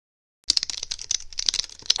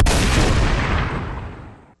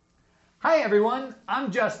Hi everyone,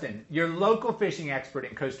 I'm Justin, your local fishing expert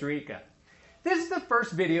in Costa Rica. This is the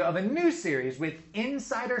first video of a new series with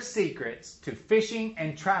insider secrets to fishing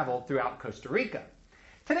and travel throughout Costa Rica.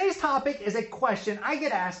 Today's topic is a question I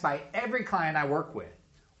get asked by every client I work with.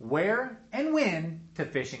 Where and when to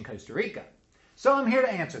fish in Costa Rica? So I'm here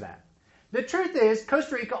to answer that. The truth is,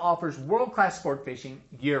 Costa Rica offers world-class sport fishing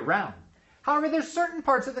year-round. However, there's certain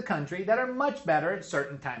parts of the country that are much better at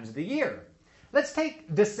certain times of the year. Let's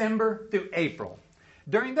take December through April.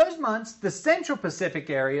 During those months, the Central Pacific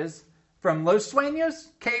areas from Los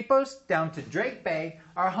Sueños, Quepos, down to Drake Bay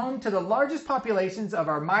are home to the largest populations of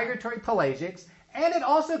our migratory pelagics, and it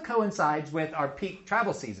also coincides with our peak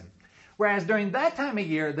travel season. Whereas during that time of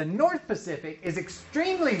year, the North Pacific is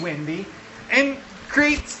extremely windy and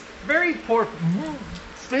creates very poor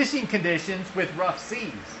fishing conditions with rough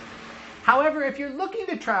seas. However, if you're looking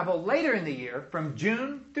to travel later in the year, from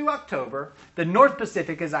June through October, the North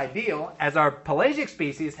Pacific is ideal as our pelagic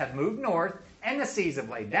species have moved north and the seas have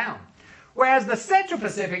laid down. Whereas the Central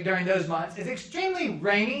Pacific during those months is extremely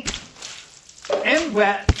rainy and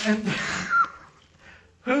wet, and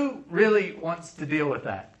who really wants to deal with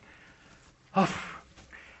that? Oh.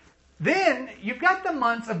 Then you've got the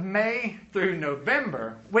months of May through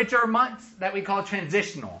November, which are months that we call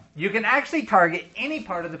transitional. You can actually target any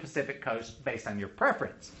part of the Pacific coast based on your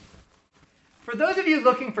preference. For those of you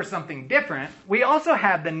looking for something different, we also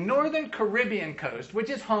have the northern Caribbean coast, which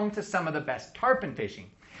is home to some of the best tarpon fishing.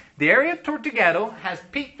 The area of Tortuguero has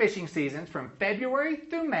peak fishing seasons from February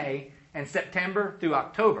through May and September through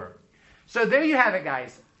October. So there you have it,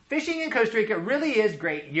 guys. Fishing in Costa Rica really is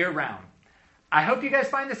great year-round. I hope you guys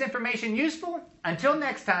find this information useful. Until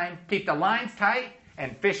next time, keep the lines tight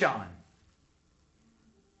and fish on.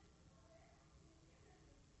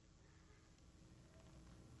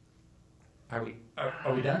 Are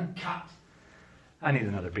we done? Cut. I need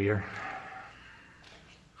another beer.